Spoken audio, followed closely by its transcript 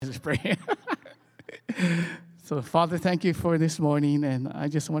pray. So, Father, thank you for this morning. And I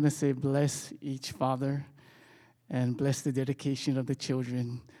just want to say, bless each father and bless the dedication of the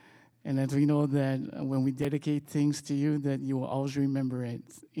children. And as we know that when we dedicate things to you, that you will always remember it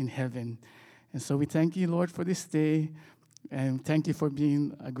in heaven. And so we thank you, Lord, for this day. And thank you for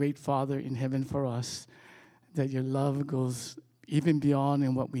being a great Father in heaven for us, that your love goes even beyond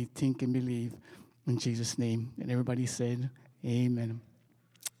in what we think and believe. In Jesus' name. And everybody said, amen.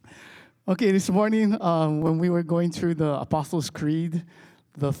 Okay, this morning, when we were going through the Apostles' Creed,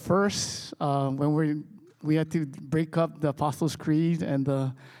 the first, when we had to break up the Apostles' Creed, and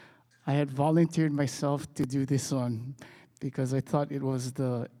I had volunteered myself to do this one because I thought it was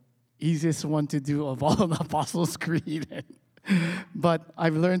the easiest one to do of all the Apostles' Creed. But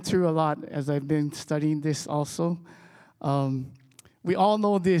I've learned through a lot as I've been studying this also. We all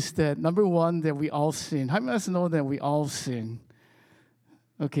know this, that number one, that we all sin. How many of us know that we all sin?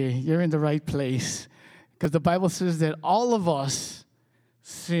 Okay, you're in the right place. Because the Bible says that all of us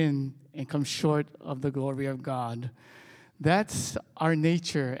sin and come short of the glory of God. That's our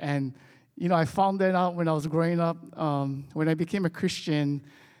nature. And, I found that out when I was growing up. When I became a Christian,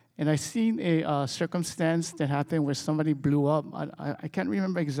 and I seen a circumstance that happened where somebody blew up. I can't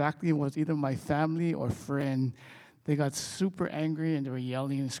remember exactly. It was either my family or friend. They got super angry, and they were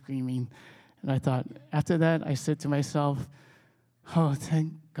yelling and screaming. And I thought, after that, I said to myself, oh,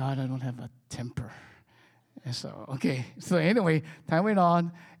 thank God I don't have a temper. And so, okay. So anyway, time went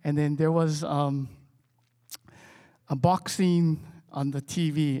on, and then there was a boxing on the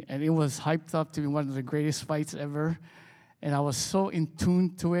TV, and it was hyped up to be one of the greatest fights ever. And I was so in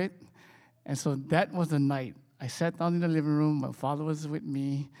tune to it. And so that was the night. I sat down in the living room. My father was with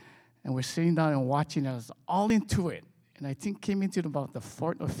me. And we're sitting down and watching. I was all into it. And I think came into about the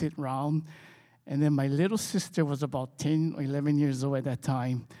fourth or fifth round. And then my little sister was about 10 or 11 years old at that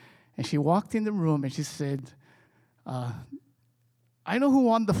time. And she walked in the room and she said, I know who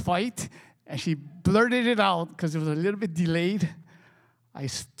won the fight. And she blurted it out because it was a little bit delayed. I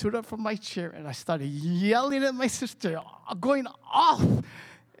stood up from my chair and I started yelling at my sister, going off.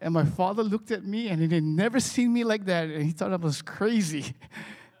 And my father looked at me and he had never seen me like that. And he thought I was crazy.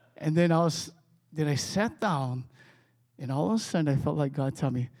 And then I sat down, and all of a sudden I felt like God tell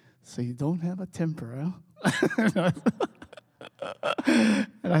me, so you don't have a temper, huh?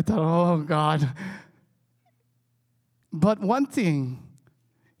 And I thought, oh, God. But one thing,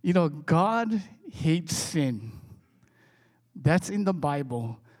 God hates sin. That's in the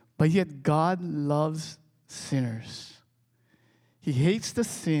Bible. But yet God loves sinners. He hates the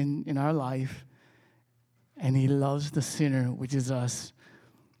sin in our life, and he loves the sinner, which is us.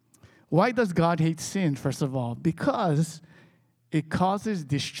 Why does God hate sin, first of all? Because it causes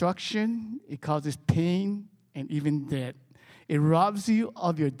destruction, it causes pain, and even death. It robs you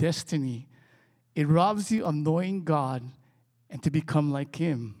of your destiny. It robs you of knowing God and to become like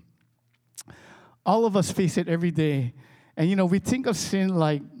him. All of us face it every day. And, we think of sin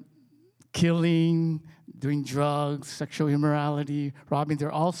like killing, doing drugs, sexual immorality, robbing.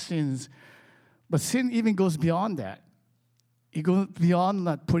 They're all sins. But sin even goes beyond that. It goes beyond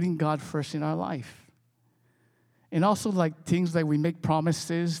not putting God first in our life. And also like things like we make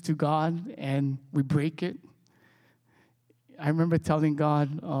promises to God and we break it. I remember telling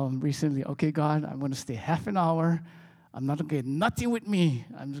God recently, okay, God, I'm going to stay half an hour. I'm not going to get nothing with me.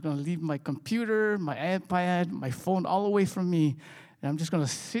 I'm just going to leave my computer, my iPad, my phone all away from me. And I'm just going to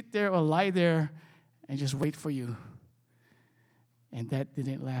sit there or lie there and just wait for you. And that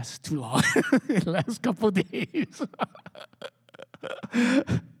didn't last too long. It lasted a couple of days.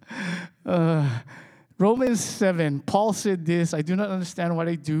 Romans 7, Paul said this, I do not understand what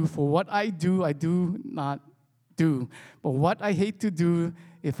I do, for what I do not do. But what I hate to do,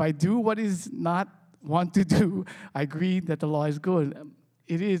 if I do what is not want to do, I agree that the law is good.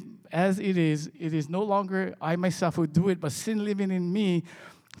 It is, as it is no longer I myself who do it, but sin living in me.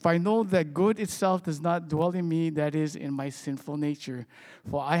 For I know that good itself does not dwell in me, that is, in my sinful nature.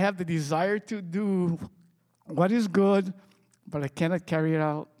 For I have the desire to do what is good, but I cannot carry it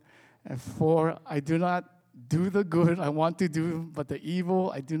out. And for I do not do the good I want to do, but the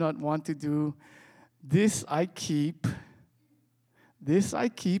evil I do not want to do, this I keep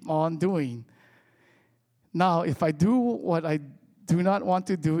on doing. Now, if I do what I do not want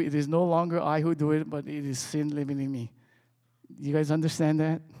to do, it is no longer I who do it, but it is sin living in me. You guys understand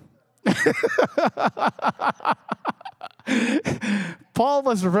that? Paul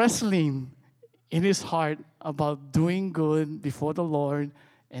was wrestling in his heart about doing good before the Lord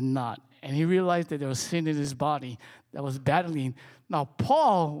and not. And he realized that there was sin in his body that was battling. Now,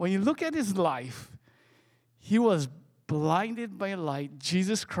 Paul, when you look at his life, he was blinded by light,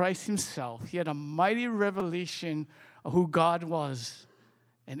 Jesus Christ himself. He had a mighty revelation of who God was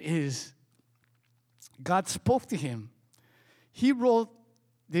and is. God spoke to him. He wrote,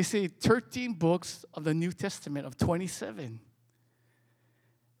 they say, 13 books of the New Testament of 27.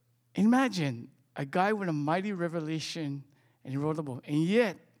 Imagine a guy with a mighty revelation, and he wrote a book. And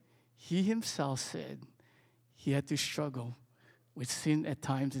yet, he himself said he had to struggle with sin at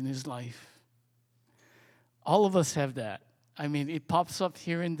times in his life. All of us have that. I mean, it pops up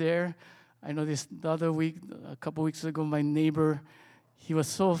here and there. I know the other week, a couple weeks ago, my neighbor, he was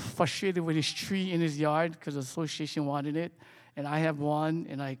so frustrated with his tree in his yard because the association wanted it. And I have one,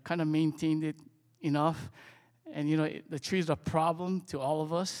 and I kind of maintained it enough. And, the tree is a problem to all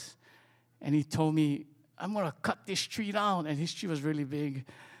of us. And he told me, I'm going to cut this tree down. And his tree was really big.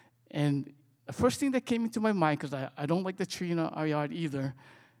 And the first thing that came into my mind, because I don't like the tree in our yard either,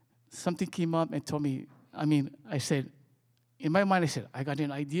 something came up and told me, I said, in my mind, I said, I got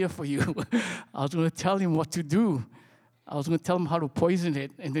an idea for you. I was going to tell him what to do. I was going to tell him how to poison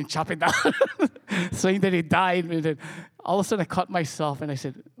it and then chop it down, saying that it died. And then all of a sudden I caught myself and I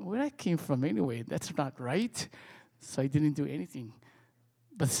said, where that came from anyway? That's not right. So I didn't do anything.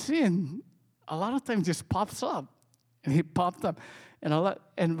 But sin, a lot of times just pops up. And it popped up.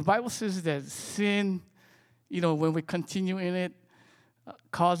 And the Bible says that sin, when we continue in it,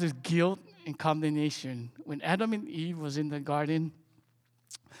 causes guilt and condemnation. When Adam and Eve was in the garden,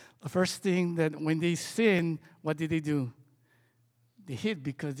 the first thing that when they sinned, what did they do? They hid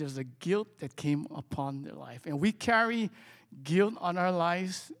because there's a guilt that came upon their life. And we carry guilt on our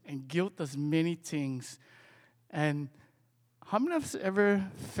lives, and guilt does many things. And how many of us ever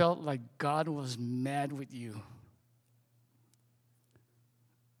felt like God was mad with you?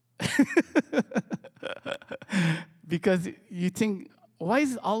 Because you think, why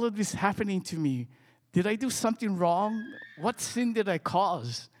is all of this happening to me? Did I do something wrong? What sin did I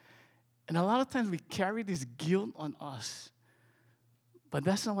cause? And a lot of times we carry this guilt on us. But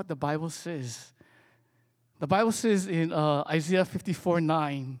that's not what the Bible says. The Bible says in Isaiah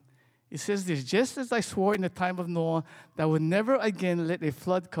 54:9, it says this, just as I swore in the time of Noah that I would never again let a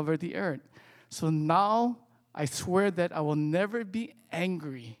flood cover the earth. So now I swear that I will never be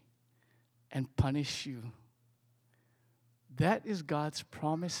angry and punish you. That is God's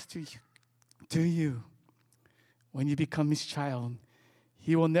promise to you when you become his child.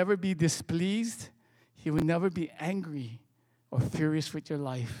 He will never be displeased. He will never be angry or furious with your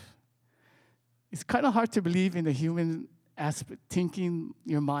life. It's kind of hard to believe in the human aspect, thinking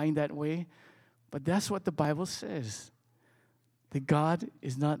your mind that way, but that's what the Bible says. That God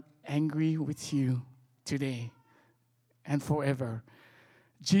is not angry with you today and forever.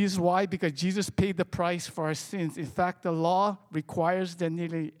 Jesus, why? Because Jesus paid the price for our sins. In fact, the law requires that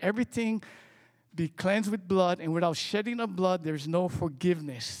nearly everything be cleansed with blood, and without shedding of blood, there's no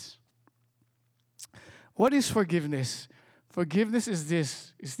forgiveness. What is forgiveness? Forgiveness is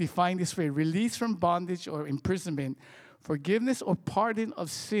this. It's defined this way: release from bondage or imprisonment. Forgiveness or pardon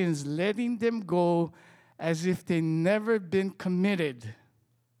of sins, letting them go as if they never been committed.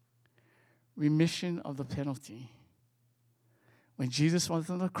 Remission of the penalty. When Jesus was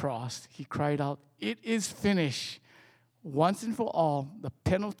on the cross, he cried out, "It is finished." Once and for all, the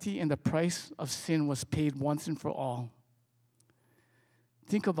penalty and the price of sin was paid once and for all.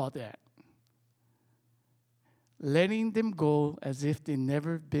 Think about that. Letting them go as if they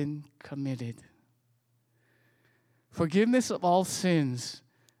never been committed. Forgiveness of all sins.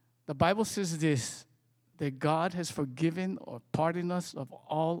 The Bible says this, that God has forgiven or pardoned us of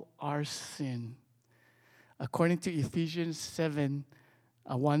all our sin. According to Ephesians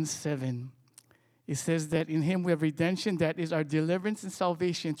 1:7, it says that in him we have redemption, that is our deliverance and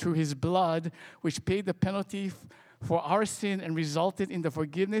salvation through his blood, which paid the penalty for our sin and resulted in the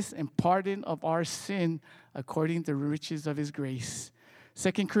forgiveness and pardon of our sin according to the riches of his grace.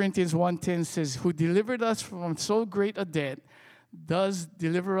 2 Corinthians 1:10 says, who delivered us from so great a debt, does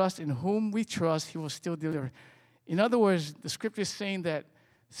deliver us, in whom we trust, he will still deliver. In other words, the scripture is saying that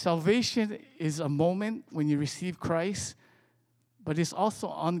salvation is a moment when you receive Christ, but it's also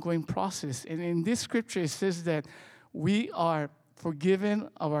an ongoing process. And in this scripture, it says that we are forgiven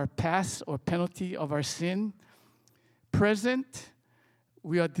of our past or penalty of our sin. Present,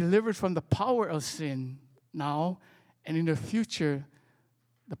 we are delivered from the power of sin now, and in the future,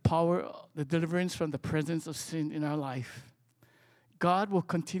 the deliverance from the presence of sin in our life. God will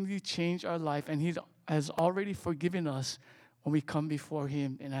continue to change our life, and he has already forgiven us when we come before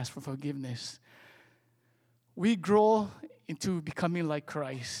him and ask for forgiveness. We grow into becoming like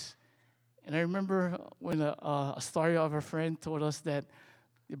Christ. And I remember when a story of a friend told us that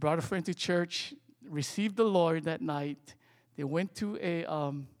they brought a friend to church, received the Lord that night. They went to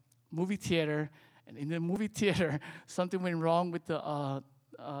a movie theater, and in the movie theater, something went wrong with the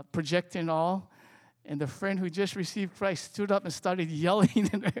projector and all. And the friend who just received Christ stood up and started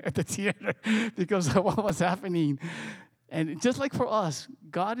yelling at the theater because of what was happening. And just like for us,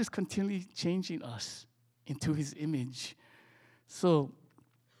 God is continually changing us into His image. So,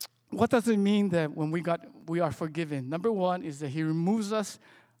 what does it mean that when we are forgiven? Number one is that He removes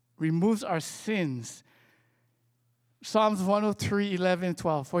our sins. Psalms 103, 11,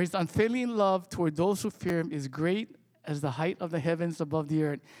 12. For His unfailing love toward those who fear Him is great as the height of the heavens above the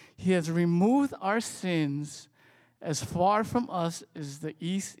earth. He has removed our sins as far from us as the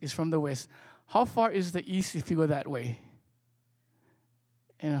east is from the west. How far is the east if you go that way?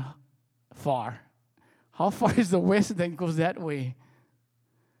 And far. How far is the west that goes that way?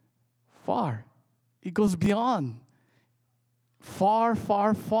 Far. It goes beyond. Far,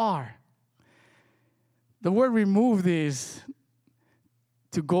 far, far. The word removed is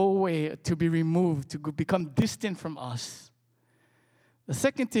to go away, to be removed, to become distant from us. The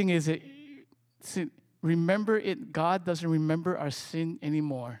second thing is that, remember it. God doesn't remember our sin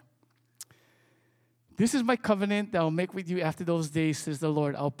anymore. This is my covenant that I'll make with you after those days, says the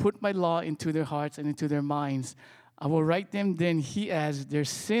Lord. I'll put my law into their hearts and into their minds. I will write them then, He adds, their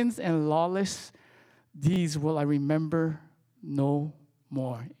sins and lawless deeds will I remember no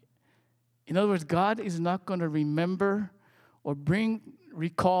more. In other words, God is not going to remember or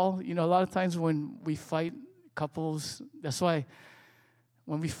recall. You know, a lot of times when we fight couples, that's why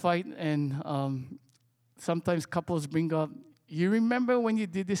when we fight and sometimes couples bring up, you remember when you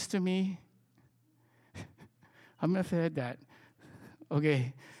did this to me? How many of you had that?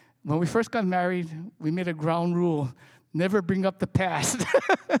 Okay. When we first got married, we made a ground rule. Never bring up the past.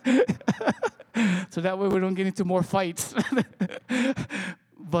 So that way we don't get into more fights.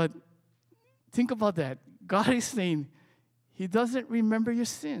 But think about that. God is saying He doesn't remember your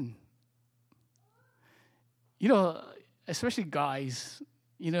sin. You know, especially guys.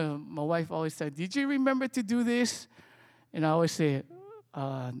 You know, my wife always said, did you remember to do this? And I always say,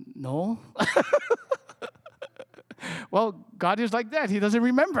 no. Well, God is like that. He doesn't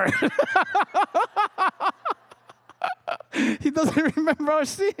remember. He doesn't remember our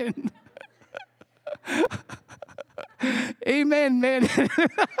sin. Amen, man.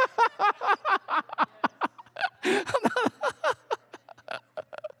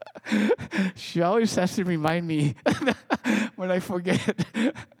 She always has to remind me when I forget.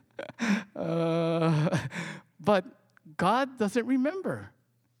 But God doesn't remember.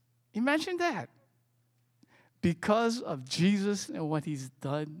 Imagine that. Because of Jesus and what He's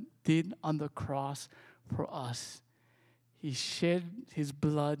did on the cross for us, He shed His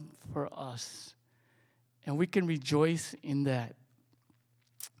blood for us. And we can rejoice in that.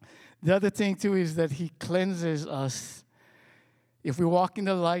 The other thing, too, is that He cleanses us. If we walk in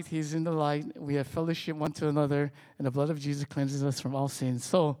the light, He's in the light. We have fellowship one to another, and the blood of Jesus cleanses us from all sins.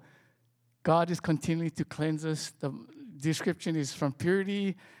 So God is continuing to cleanse us. The description is from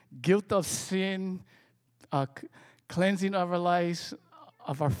purity, guilt of sin, cleansing of our lives,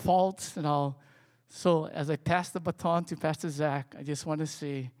 of our faults and all. So as I pass the baton to Pastor Zach, I just want to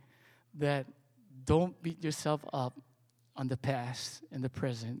say that don't beat yourself up on the past and the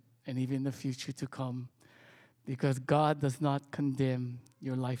present and even the future to come, because God does not condemn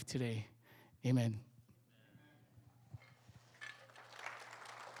your life today. Amen.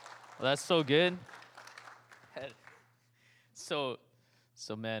 Well, that's so good. So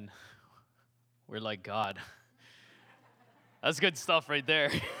man, we're like God. That's good stuff right there.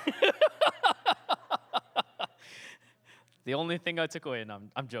 The only thing I took away, and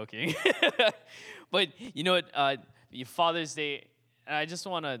I'm joking. But you know what, Father's Day, I just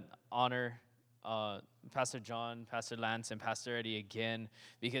want to honor Pastor John, Pastor Lance, and Pastor Eddie again,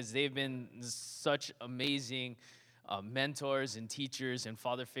 because they've been such amazing mentors and teachers and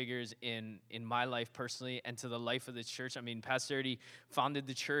father figures in my life personally and to the life of the church. I mean, Pastor Eddie founded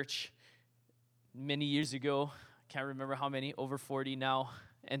the church many years ago. Can't remember how many, over 40 now.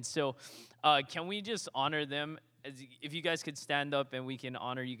 And so can we just honor them? If you guys could stand up and we can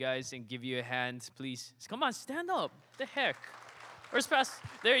honor you guys and give you a hand, please. Come on, stand up. What the heck? Where's Pastor?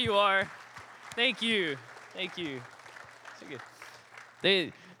 There you are. Thank you. Thank you. So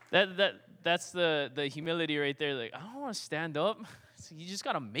good. That's the humility right there. Like, I don't want to stand up. So you just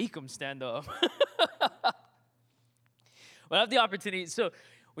got to make them stand up. We'll have the opportunity. So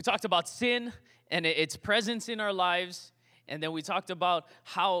we talked about sin and its presence in our lives. And then we talked about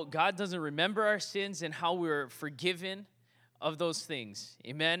how God doesn't remember our sins and how we're forgiven of those things.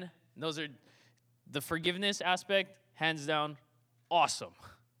 Amen? And those are the forgiveness aspect, hands down, awesome,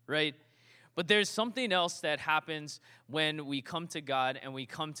 right? But there's something else that happens when we come to God and we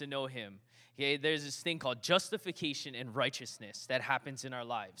come to know him. Okay, there's this thing called justification and righteousness that happens in our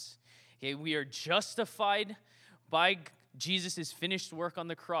lives. Okay, we are justified by Jesus' finished work on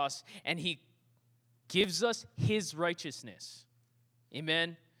the cross, and he gives us his righteousness.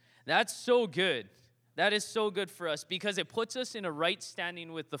 Amen? That's so good. That is so good for us because it puts us in a right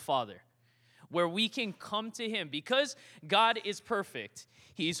standing with the Father, where we can come to him because God is perfect.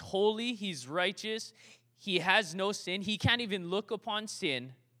 He's holy, he's righteous, he has no sin, he can't even look upon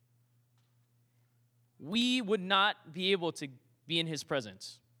sin. We would not be able to be in his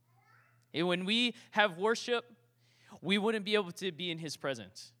presence. And when we have worship, we wouldn't be able to be in his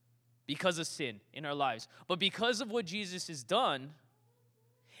presence because of sin in our lives. But because of what Jesus has done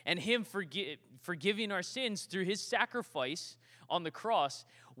and him forgiving our sins through his sacrifice on the cross,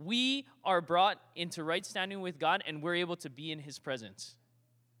 we are brought into right standing with God and we're able to be in his presence.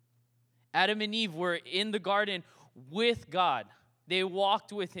 Adam and Eve were in the garden with God. They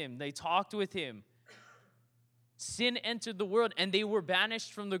walked with him. They talked with him. Sin entered the world and they were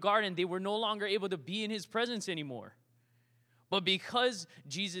banished from the garden. They were no longer able to be in his presence anymore. But because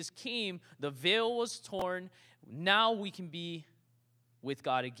Jesus came, the veil was torn. Now we can be with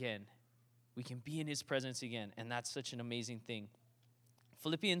God again. We can be in his presence again. And that's such an amazing thing.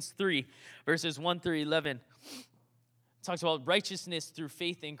 Philippians 3, verses 1 through 11, talks about righteousness through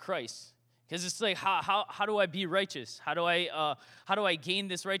faith in Christ. Because it's like, how do I be righteous? How do I gain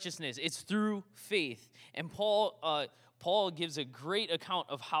this righteousness? It's through faith. And Paul gives a great account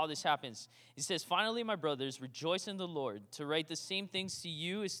of how this happens. He says, "Finally, my brothers, rejoice in the Lord. To write the same things to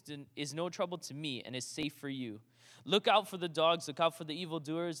you is no trouble to me and is safe for you. Look out for the dogs, look out for the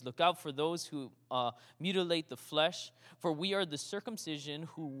evildoers, look out for those who mutilate the flesh. For we are the circumcision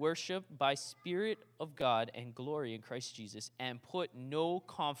who worship by Spirit of God and glory in Christ Jesus and put no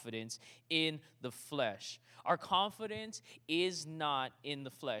confidence in the flesh." Our confidence is not in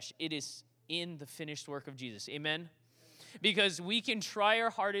the flesh. It is in the finished work of Jesus. Amen? Because we can try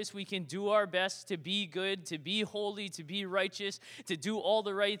our hardest, we can do our best to be good, to be holy, to be righteous, to do all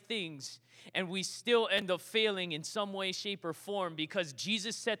the right things, and we still end up failing in some way, shape, or form because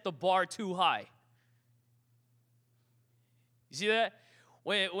Jesus set the bar too high. You see that?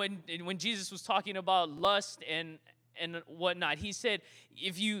 When Jesus was talking about lust and whatnot, he said,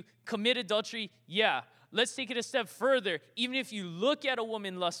 if you commit adultery, yeah, let's take it a step further. Even if you look at a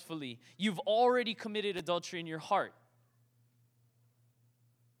woman lustfully, you've already committed adultery in your heart.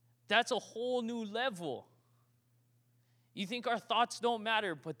 That's a whole new level. You think our thoughts don't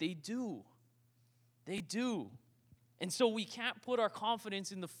matter, but they do. They do. And so we can't put our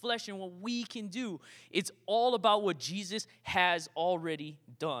confidence in the flesh and what we can do. It's all about what Jesus has already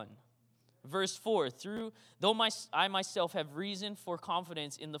done. Verse 4, I myself have reason for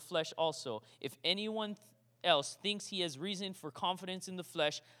confidence in the flesh also. If anyone else thinks he has reason for confidence in the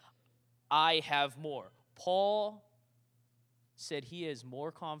flesh, I have more. Paul said he has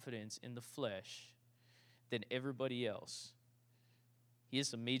more confidence in the flesh than everybody else. He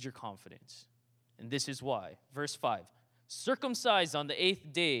has a major confidence. And this is why. Verse 5. Circumcised on the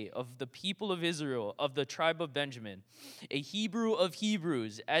 8th day of the people of Israel, of the tribe of Benjamin, a Hebrew of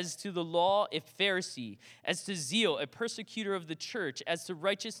Hebrews, as to the law, a Pharisee, as to zeal, a persecutor of the church, as to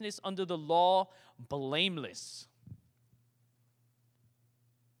righteousness under the law, blameless.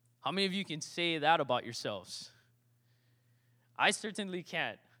 How many of you can say that about yourselves? I certainly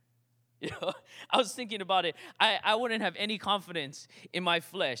can't. I was thinking about it. I wouldn't have any confidence in my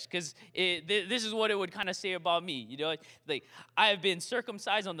flesh because this is what it would kind of say about me. Like I have been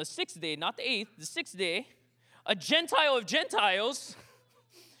circumcised on the 6th day, not the 8th, the 6th day, a Gentile of Gentiles,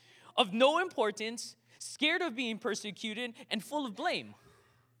 of no importance, scared of being persecuted, and full of blame.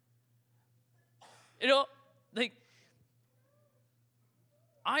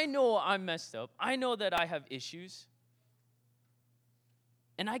 I know I'm messed up. I know that I have issues.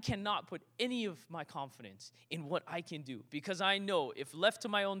 And I cannot put any of my confidence in what I can do because I know if left to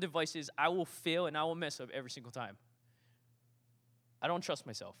my own devices, I will fail and I will mess up every single time. I don't trust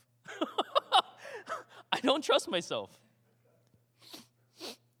myself. I don't trust myself.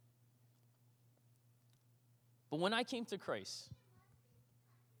 But when I came to Christ,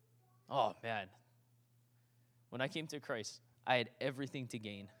 oh man, when I came to Christ, I had everything to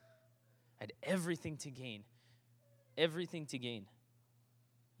gain. I had everything to gain. Everything to gain.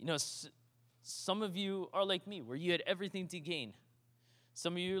 Some of you are like me, where you had everything to gain.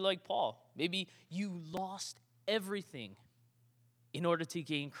 Some of you are like Paul. Maybe you lost everything in order to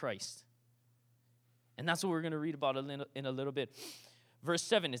gain Christ. And that's what we're going to read about in a little bit. Verse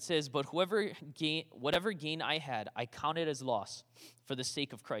 7, it says, "But whatever gain I had, I counted as loss for the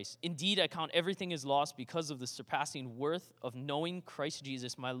sake of Christ. Indeed, I count everything as loss because of the surpassing worth of knowing Christ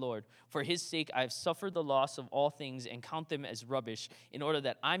Jesus my Lord. For his sake I have suffered the loss of all things and count them as rubbish, in order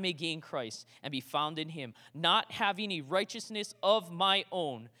that I may gain Christ and be found in him, not having a righteousness of my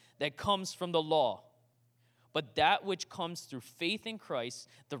own that comes from the law, but that which comes through faith in Christ,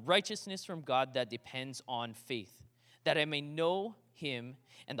 the righteousness from God that depends on faith, that I may know him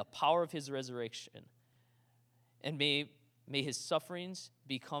and the power of his resurrection, and may his sufferings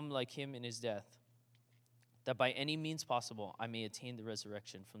become like him in his death, that by any means possible I may attain the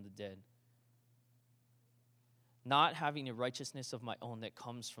resurrection from the dead. Not having a righteousness of my own that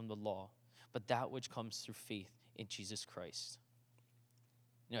comes from the law, but that which comes through faith in Jesus Christ."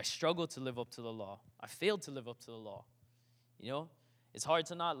 I struggled to live up to the law. I failed to live up to the law. It's hard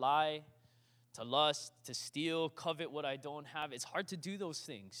to not lie, to lust, to steal, covet what I don't have. It's hard to do those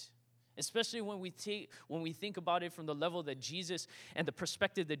things, especially when we think about it from the level that Jesus and the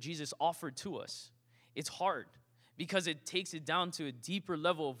perspective that Jesus offered to us. It's hard because it takes it down to a deeper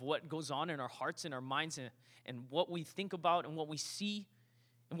level of what goes on in our hearts and our minds and what we think about and what we see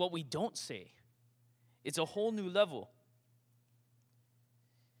and what we don't say. It's a whole new level.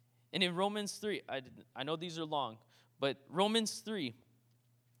 And in Romans 3, I know these are long, but Romans 3,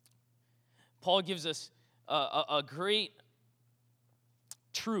 Paul gives us a great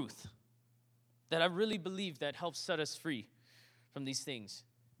truth that I really believe that helps set us free from these things.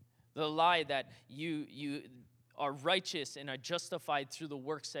 The lie that you are righteous and are justified through the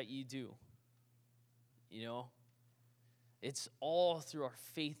works that you do. It's all through our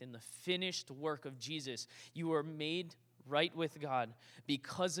faith in the finished work of Jesus. You are made right with God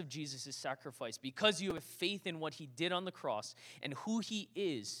because of Jesus' sacrifice, because you have faith in what he did on the cross and who he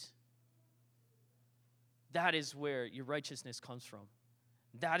is. That is where your righteousness comes from.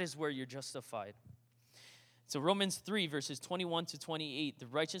 That is where you're justified. So Romans 3, verses 21 to 28, the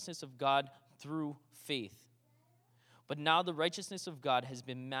righteousness of God through faith. But now the righteousness of God has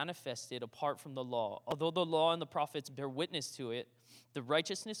been manifested apart from the law. Although the law and the prophets bear witness to it, the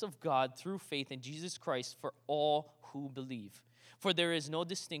righteousness of God through faith in Jesus Christ for all who believe. For there is no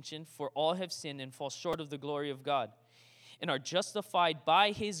distinction, for all have sinned and fall short of the glory of God, and are justified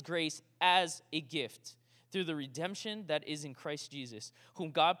by his grace as a gift, through the redemption that is in Christ Jesus,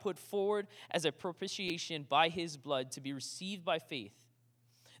 whom God put forward as a propitiation by his blood to be received by faith.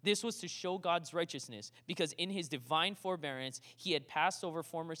 This was to show God's righteousness, because in his divine forbearance he had passed over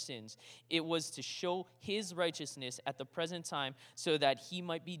former sins. It was to show his righteousness at the present time, so that he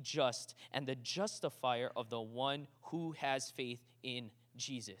might be just and the justifier of the one who has faith in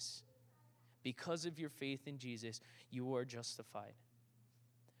Jesus. Because of your faith in Jesus, you are justified.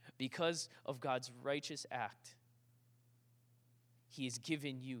 Because of God's righteous act, he has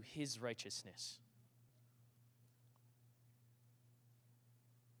given you his righteousness.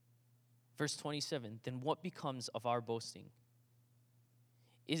 Verse 27, then what becomes of our boasting?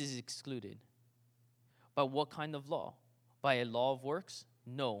 It is excluded. By what kind of law? By a law of works?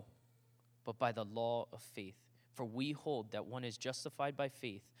 No, but by the law of faith. For we hold that one is justified by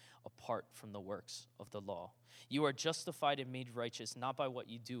faith apart from the works of the law. You are justified and made righteous not by what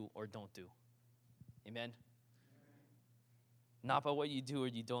you do or don't do. Amen? Not by what you do or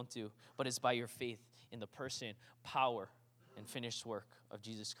you don't do, but it's by your faith in the person, power, and finished work of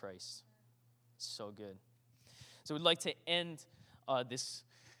Jesus Christ. So good. So we'd like to end this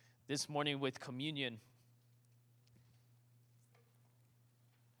morning with communion.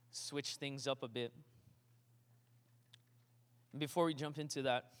 Switch things up a bit. And before we jump into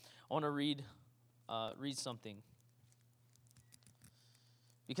that, I want to read something.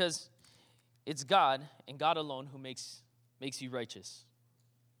 Because it's God and God alone who makes you righteous.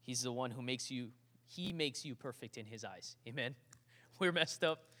 He's the one who makes you perfect in his eyes. Amen? We're messed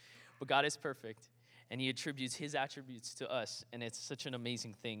up, but God is perfect. And he attributes his attributes to us. And it's such an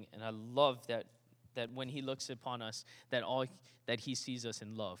amazing thing. And I love that when he looks upon us, that he sees us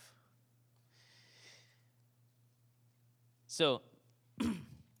in love. So,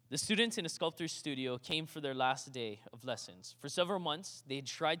 the students in a sculptor's studio came for their last day of lessons. For several months, they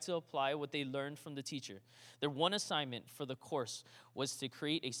tried to apply what they learned from the teacher. Their one assignment for the course was to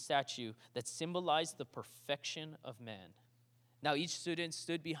create a statue that symbolized the perfection of man. Now, each student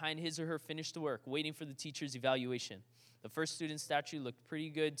stood behind his or her finished work, waiting for the teacher's evaluation. The first student's statue looked pretty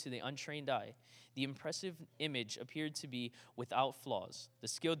good to the untrained eye. The impressive image appeared to be without flaws. The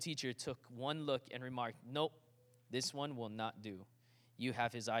skilled teacher took one look and remarked, "Nope, this one will not do. You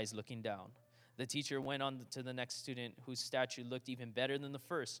have his eyes looking down." The teacher went on to the next student whose statue looked even better than the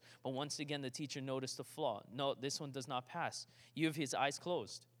first. But once again, the teacher noticed a flaw. No, this one does not pass. You have his eyes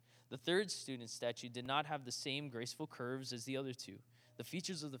closed. The third student's statue did not have the same graceful curves as the other two. The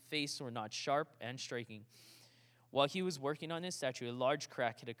features of the face were not sharp and striking. While he was working on his statue, a large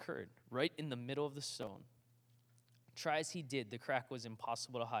crack had occurred right in the middle of the stone. Try as he did, the crack was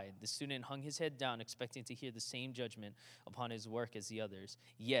impossible to hide. The student hung his head down, expecting to hear the same judgment upon his work as the others.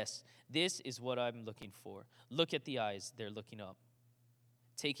 Yes, this is what I'm looking for. Look at the eyes, they're looking up.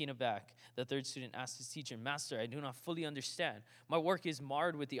 Taken aback, the third student asked his teacher, Master, I do not fully understand. My work is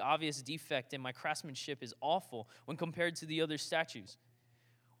marred with the obvious defect, and my craftsmanship is awful when compared to the other statues.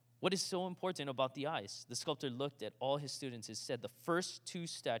 What is so important about the eyes? The sculptor looked at all his students and said, the first two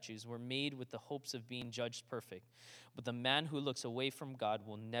statues were made with the hopes of being judged perfect. But the man who looks away from God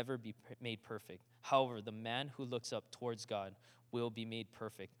will never be made perfect. However, the man who looks up towards God will be made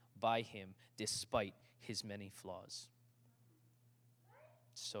perfect by him, despite his many flaws.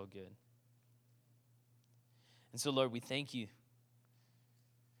 So good. And so, Lord, we thank you.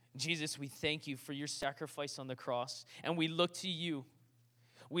 Jesus, we thank you for your sacrifice on the cross, and we look to you.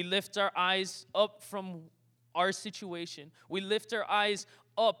 We lift our eyes up from our situation. We lift our eyes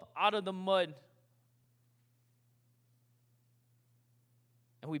up out of the mud.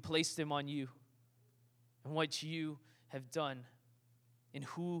 And we place them on you and what you have done and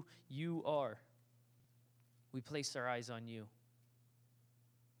who you are. We place our eyes on you.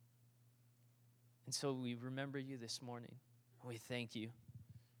 And so we remember you this morning. We thank you.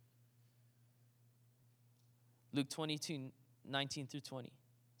 Luke 22:19 through 20.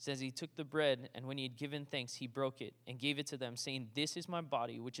 Says he took the bread, and when he had given thanks, he broke it and gave it to them, saying, This is my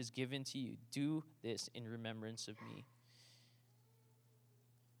body, which is given to you. Do this in remembrance of me.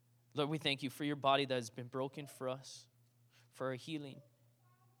 Lord, we thank you for your body that has been broken for us, for our healing.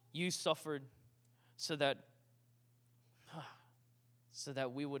 You suffered so that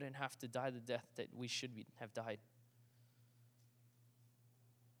we wouldn't have to die the death that we should have died.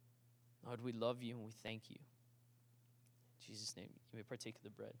 Lord, we love you and we thank you. In Jesus' name, you may partake of the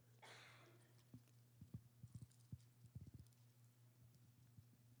bread.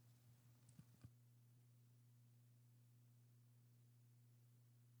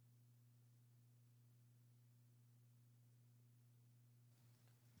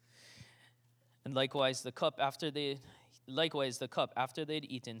 And likewise the cup after they had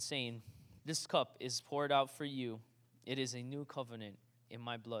eaten, saying, This cup is poured out for you. It is a new covenant in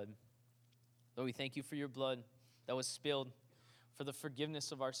my blood. Lord, we thank you for your blood that was spilled for the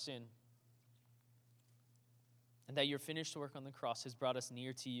forgiveness of our sin. And that your finished work on the cross has brought us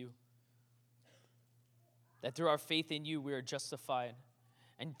near to you. That through our faith in you, we are justified.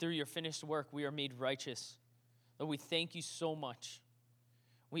 And through your finished work, we are made righteous. Lord, we thank you so much.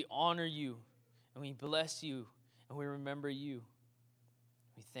 We honor you, and we bless you, and we remember you.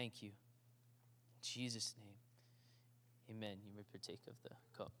 We thank you. In Jesus' name, amen. You may partake of the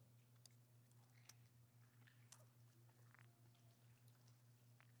cup.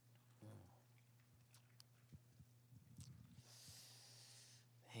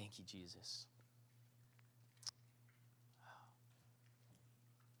 Thank you, Jesus.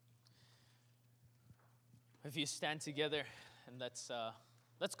 If you stand together, and let's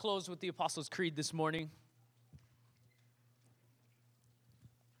close with the Apostles' Creed this morning.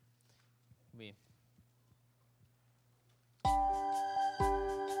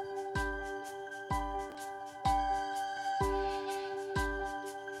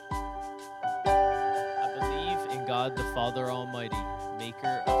 I believe in God the Father Almighty,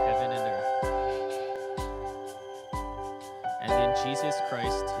 maker of heaven and earth, and in Jesus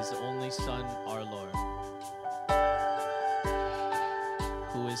Christ, his only Son, our Lord,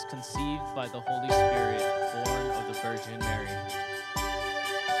 who is conceived by the Holy Spirit, born of the Virgin Mary,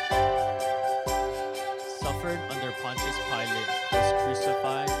 suffered under Pontius Pilate, was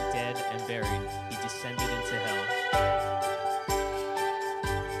crucified, dead, and buried. He descended into hell.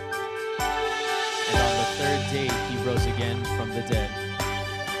 And on the third day, he rose again from the dead.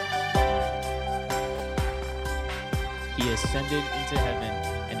 He ascended into heaven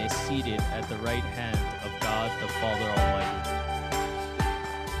and is seated at the right hand of God the Father Almighty.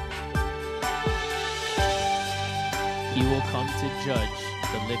 He will come to judge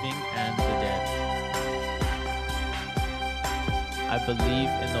the living and the dead. I believe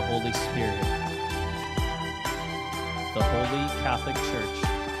in the Holy Spirit, the Holy Catholic Church,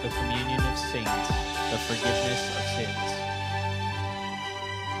 the communion of saints, the forgiveness of sins,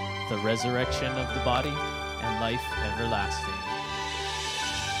 the resurrection of the body, and life everlasting.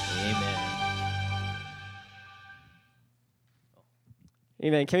 Amen.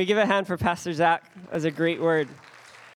 Amen. Can we give a hand for Pastor Zach? That was a great word.